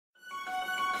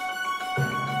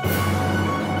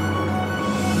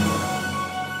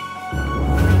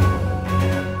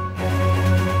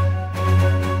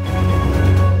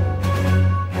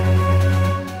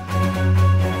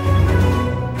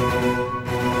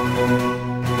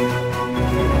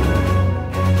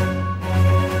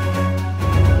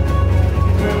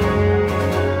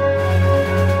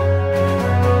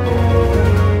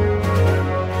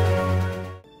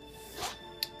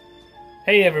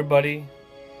everybody,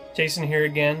 Jason here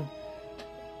again,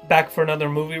 back for another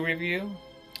movie review.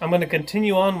 I'm going to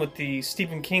continue on with the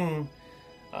Stephen King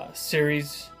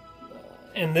series,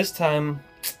 and this time,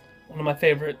 one of my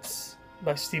favorites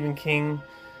by Stephen King,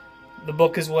 the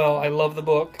book as well. I love the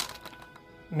book,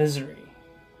 Misery.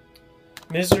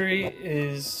 Misery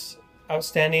is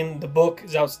outstanding, the book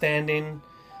is outstanding.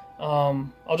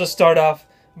 I'll just start off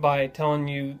by telling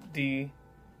you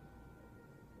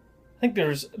I think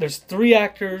there's three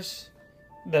actors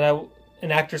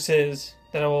and actresses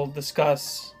that I will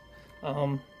discuss.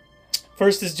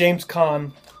 First is James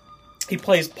Caan. He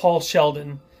plays Paul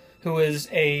Sheldon, who is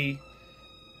a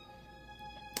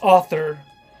author,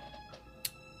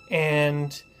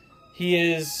 and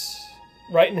he is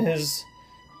writing his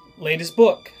latest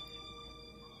book.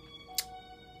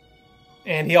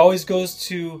 And he always goes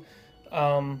to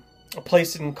a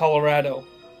place in Colorado.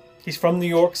 He's from New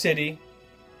York City,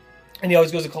 and he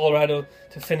always goes to Colorado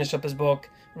to finish up his book,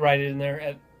 write it in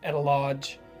there at a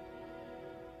lodge.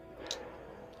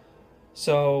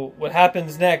 So what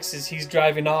happens next is he's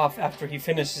driving off after he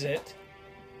finishes it,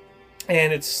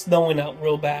 and it's snowing out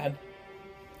real bad,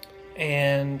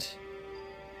 and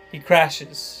he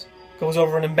crashes, goes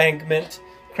over an embankment,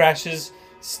 crashes,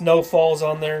 snow falls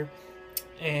on there,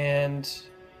 and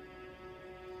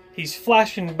he's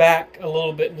flashing back a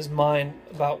little bit in his mind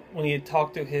about when he had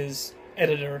talked to his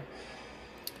editor.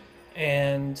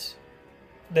 And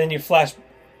then you flash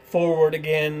forward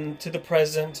again to the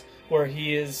present, where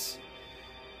he is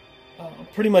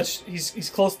pretty much,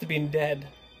 he's close to being dead,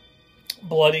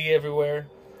 bloody everywhere,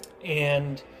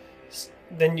 and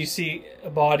then you see a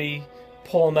body,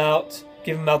 pull him out,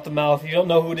 give him out the mouth. You don't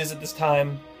know who it is at this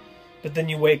time, but then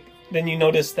you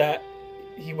notice that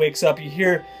he wakes up. You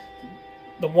hear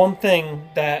the one thing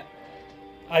that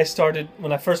I started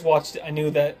when I first watched it. I knew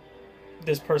that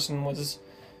this person was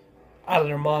out of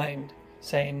their mind,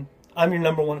 saying, "I'm your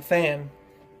number one fan."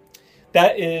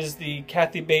 That is the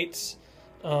Kathy Bates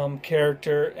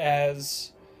character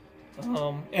as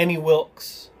Annie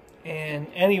Wilkes, and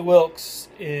Annie Wilkes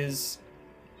is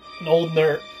an old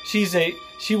nurse. She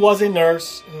was a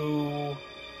nurse who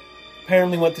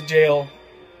apparently went to jail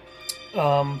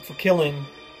for killing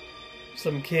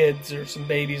some kids or some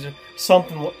babies or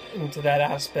something into that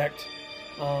aspect.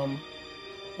 But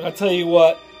I'll tell you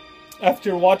what,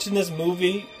 after watching this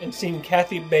movie and seeing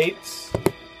Kathy Bates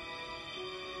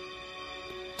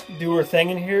do her thing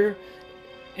in here,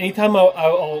 anytime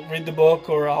I'll read the book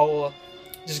or I'll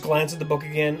just glance at the book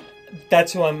again,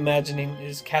 that's who I'm imagining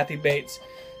is Kathy Bates.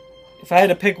 If I had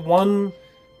to pick one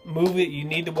movie you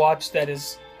need to watch that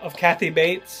is of Kathy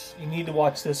Bates, you need to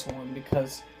watch this one,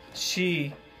 because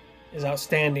she is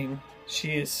outstanding.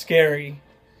 She is scary.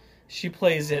 She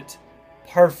plays it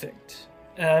perfect.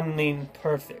 And I mean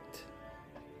perfect.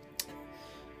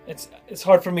 It's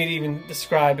hard for me to even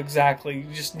describe exactly.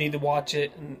 You just need to watch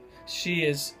it, and she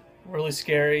is really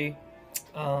scary.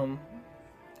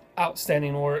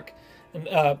 Outstanding work. And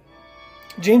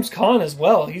James Caan as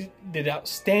well. He did an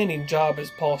outstanding job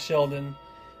as Paul Sheldon.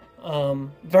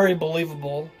 Very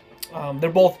believable. They're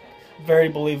both very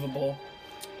believable.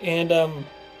 And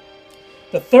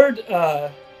the third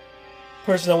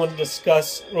person I want to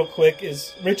discuss real quick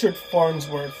is Richard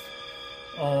Farnsworth.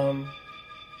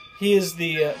 He is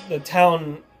the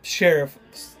town sheriff,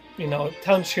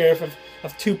 town sheriff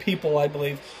of two people, I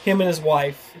believe. Him and his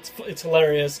wife. It's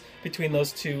hilarious between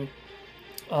those two.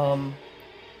 But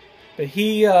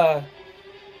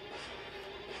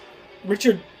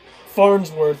Richard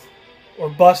Farnsworth, or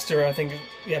Buster, I think.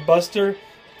 Yeah, Buster.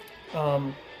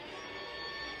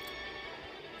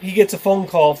 He gets a phone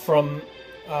call from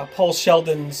Paul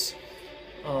Sheldon's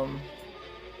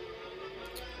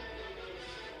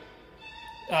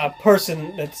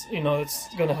person that's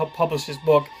going to help publish his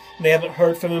book. And they haven't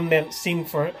heard from him. They haven't seen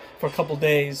for a couple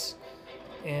days,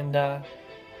 and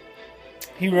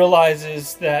he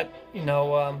realizes that he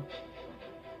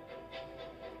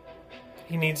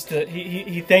needs to.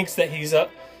 He thinks that he's up.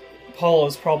 Paul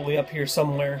is probably up here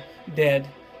somewhere, dead.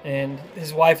 And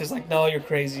his wife is like, "No, you're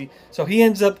crazy." So he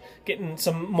ends up getting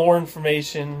some more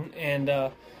information,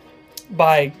 and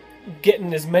by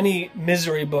getting as many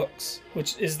Misery books,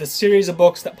 which is the series of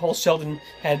books that Paul Sheldon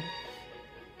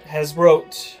has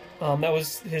wrote. That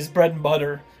was his bread and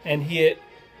butter, and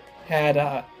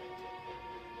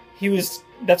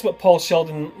that's what Paul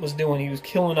Sheldon was doing. He was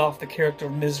killing off the character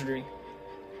of Misery,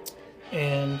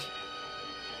 and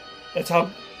that's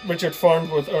how Richard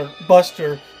Farnsworth, or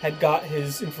Buster, had got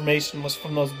his information, was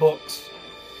from those books.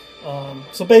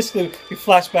 So basically, we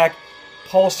flash back.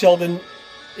 Paul Sheldon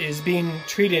is being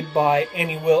treated by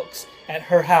Annie Wilkes at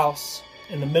her house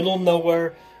in the middle of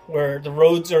nowhere, where the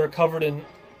roads are covered in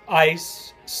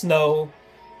ice, snow,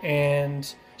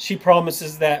 and she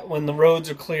promises that when the roads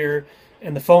are clear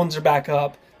and the phones are back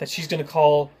up, that she's going to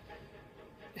call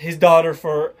his daughter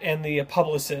and the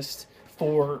publicist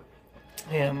for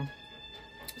him.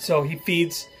 So he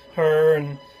feeds her,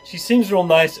 and she seems real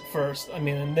nice at first. I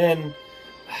mean, and then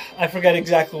I forget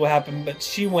exactly what happened, but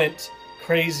she went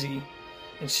crazy.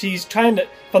 And she's trying to,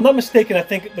 if I'm not mistaken, I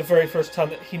think the very first time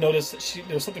that he noticed that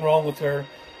there was something wrong with her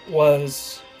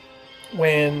was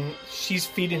when she's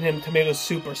feeding him tomato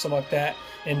soup or something like that.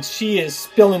 And she is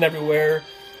spilling everywhere.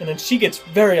 And then she gets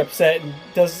very upset and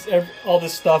does all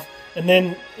this stuff. And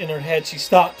then in her head she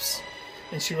stops.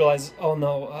 And she realizes, oh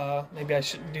no, maybe I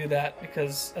shouldn't do that.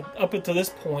 Because up until this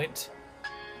point,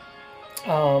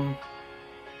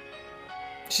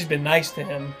 she's been nice to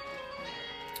him.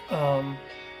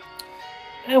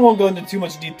 I won't go into too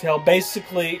much detail.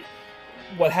 Basically,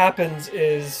 what happens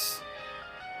is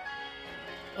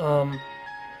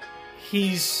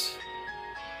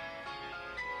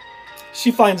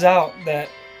she finds out that,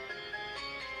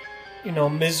 you know,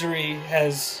 Misery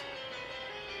has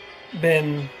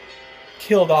been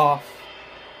killed off,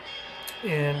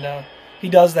 and he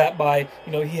does that by,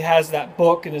 you know, he has that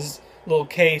book in his little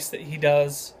case that he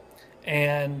does,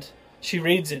 and she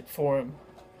reads it for him.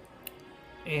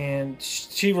 And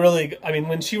she really, I mean,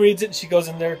 when she reads it, she goes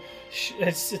in there,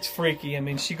 it's freaky. I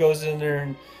mean, she goes in there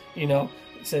and, you know,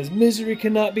 it says, "Misery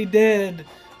cannot be dead,"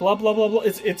 blah, blah, blah, blah.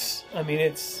 I mean,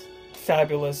 it's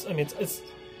fabulous. I mean, it's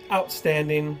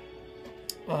outstanding.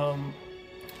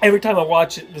 Every time I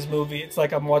watch this movie, it's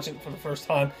like I'm watching it for the first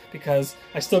time, because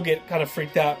I still get kind of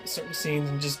freaked out at certain scenes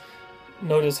and just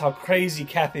notice how crazy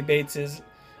Kathy Bates is.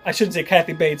 I shouldn't say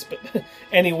Kathy Bates, but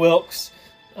Annie Wilkes.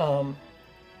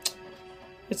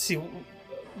 Let's see,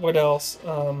 what else?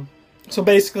 So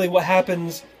basically what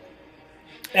happens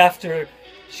after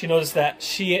she noticed that,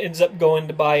 she ends up going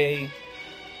to buy a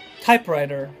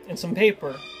typewriter and some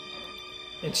paper.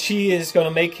 And she is going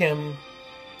to make him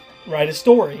write a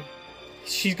story.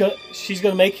 She's going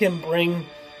to make him bring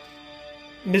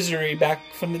Misery back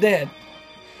from the dead.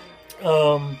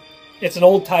 It's an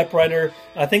old typewriter.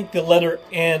 I think the letter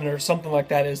N or something like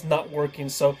that is not working,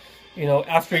 so, you know,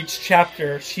 after each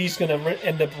chapter, she's going to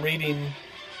end up reading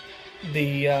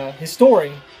his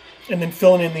story and then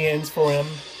filling in the ends for him.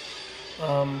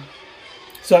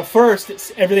 So at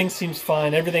first, everything seems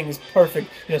fine. Everything is perfect.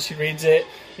 You know, she reads it.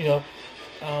 You know,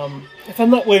 if I'm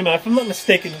not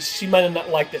mistaken, she might have not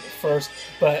liked it at first,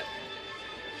 but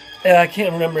I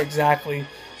can't remember exactly.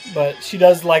 But she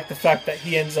does like the fact that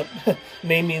he ends up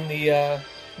naming the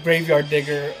graveyard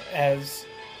digger as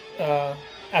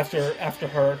after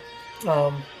her.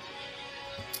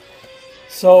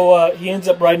 So he ends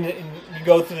up writing it, and you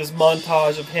go through this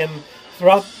montage of him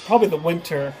throughout probably the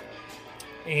winter,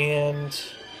 and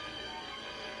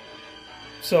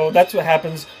so that's what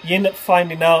happens. You end up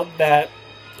finding out that,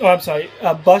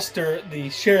 Buster,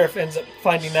 the sheriff, ends up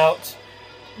finding out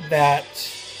that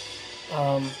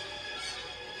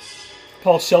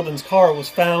Paul Sheldon's car was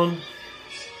found,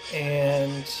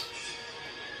 and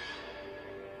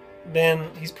then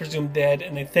he's presumed dead,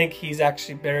 and they think he's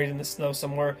actually buried in the snow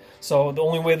somewhere. So the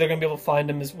only way they're going to be able to find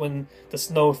him is when the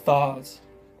snow thaws.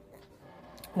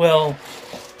 Well,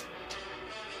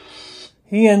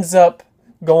 he ends up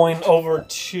going over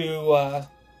to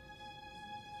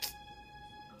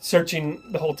searching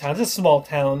the whole town. It's a small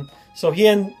town. So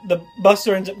the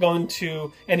Buster ends up going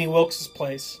to Annie Wilkes'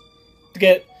 place to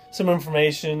get some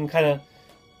information, kind of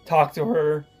talk to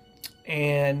her,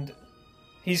 and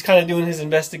he's kind of doing his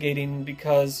investigating,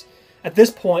 because at this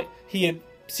point he had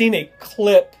seen a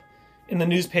clip in the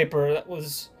newspaper that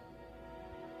was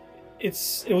it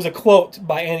was a quote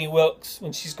by Annie Wilkes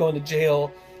when she's going to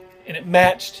jail, and it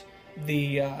matched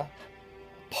the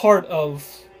part of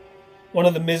one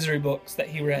of the Misery books that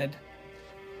he read,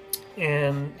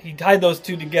 and he tied those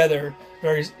two together.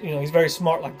 He's very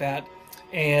smart like that.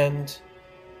 And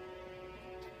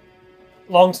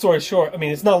long story short, I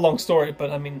mean, it's not a long story,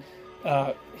 but I mean,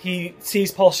 he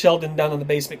sees Paul Sheldon down in the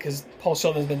basement because Paul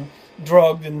Sheldon's been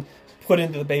drugged and put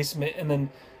into the basement, and then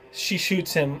she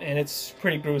shoots him, and it's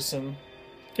pretty gruesome.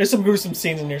 There's some gruesome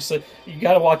scenes in here, so you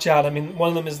gotta watch out. I mean, one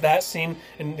of them is that scene,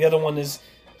 and the other one is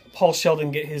Paul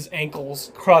Sheldon get his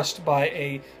ankles crushed by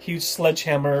a huge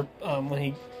sledgehammer when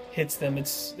he hits them.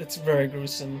 It's very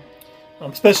gruesome,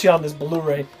 especially on this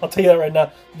Blu-ray. I'll tell you that right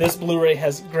now. This Blu-ray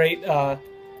has great,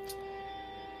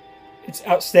 it's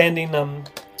outstanding.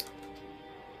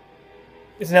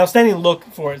 It's an outstanding look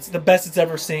for it. It's the best you've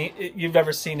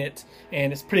ever seen it,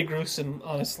 and it's pretty gruesome,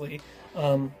 honestly.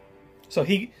 So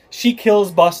she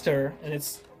kills Buster,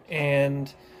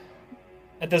 and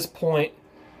at this point,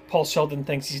 Paul Sheldon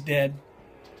thinks he's dead.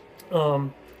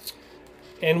 And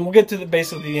we'll get to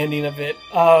basically the ending of it.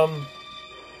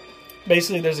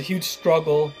 Basically, there's a huge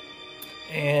struggle,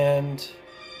 and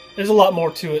there's a lot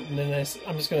more to it than this.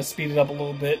 I'm just going to speed it up a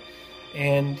little bit.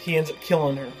 And he ends up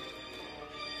killing her.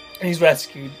 And he's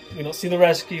rescued. We don't see the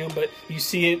rescue, but you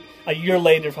see it a year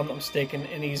later, if I'm not mistaken.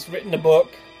 And he's written a book.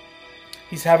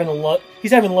 He's having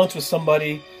lunch with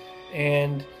somebody,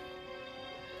 and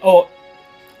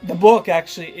the book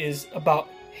actually is about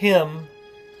him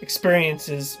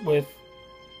experiences with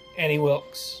Annie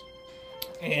Wilkes.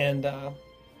 And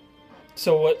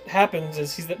so what happens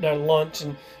is he's at their lunch,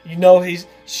 and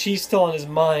she's still on his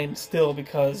mind still,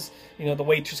 because the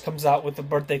waitress comes out with a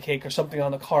birthday cake or something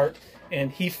on the cart,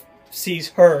 and he sees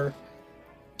her,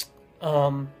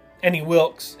 Annie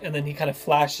Wilkes, and then he kind of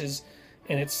flashes,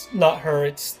 and it's not her,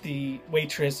 it's the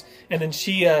waitress, and then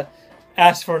she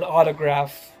asks for an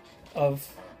autograph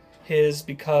of his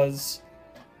because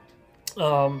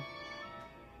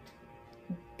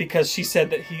she said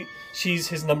that she's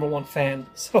his #1 fan.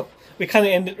 So we kind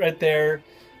of end it right there.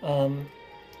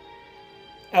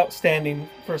 Outstanding.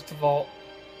 First of all,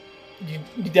 you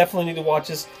definitely need to watch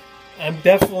this. I'm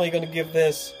definitely going to give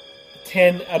this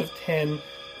 10 out of 10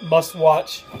 must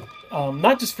watch.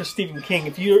 Not just for Stephen King.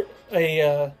 If you're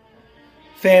a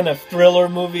fan of thriller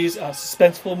movies,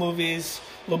 suspenseful movies,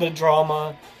 a little bit of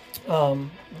drama,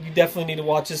 you definitely need to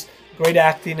watch this. Great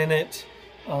acting in it,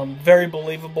 very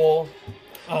believable,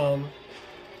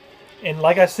 and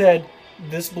like I said,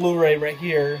 this Blu-ray right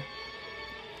here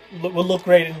will look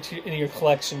great in your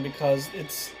collection, because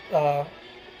it's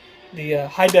the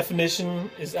high definition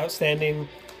is outstanding.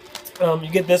 You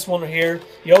get this one right here,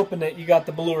 you open it, you got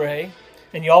the Blu-ray,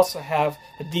 and you also have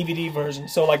a DVD version.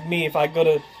 So like me, if I go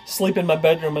to sleep in my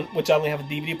bedroom, which I only have a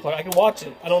DVD player, I can watch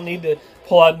it. I don't need to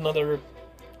pull out another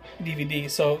DVD.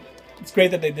 So it's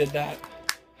great that they did that.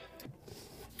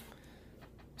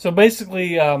 So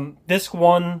basically, disc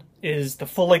 1 is the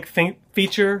full-length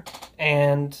feature,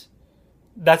 and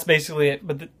that's basically it.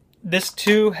 But disc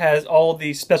 2 has all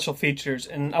the special features,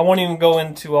 and I won't even go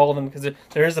into all of them because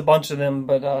there is a bunch of them,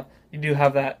 but you do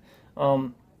have that.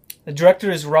 The director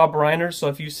is Rob Reiner, so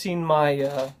if you've seen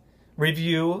my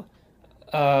review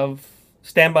of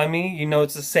Stand By Me, you know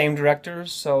it's the same director,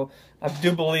 so I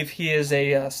do believe he is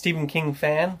a Stephen King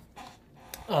fan.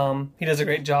 He does a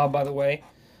great job, by the way.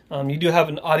 You do have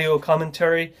an audio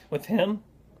commentary with him.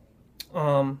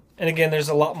 And again, there's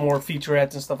a lot more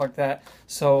featurettes and stuff like that.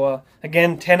 So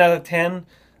again, 10 out of 10.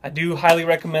 I do highly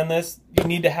recommend this. You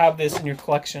need to have this in your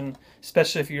collection,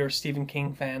 especially if you're a Stephen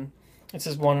King fan. This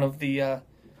is one of the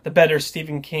better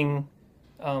Stephen King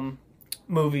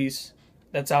movies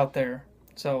that's out there.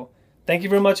 So thank you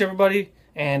very much, everybody,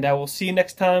 and I will see you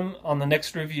next time on the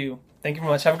next review. Thank you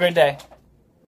very much. Have a great day.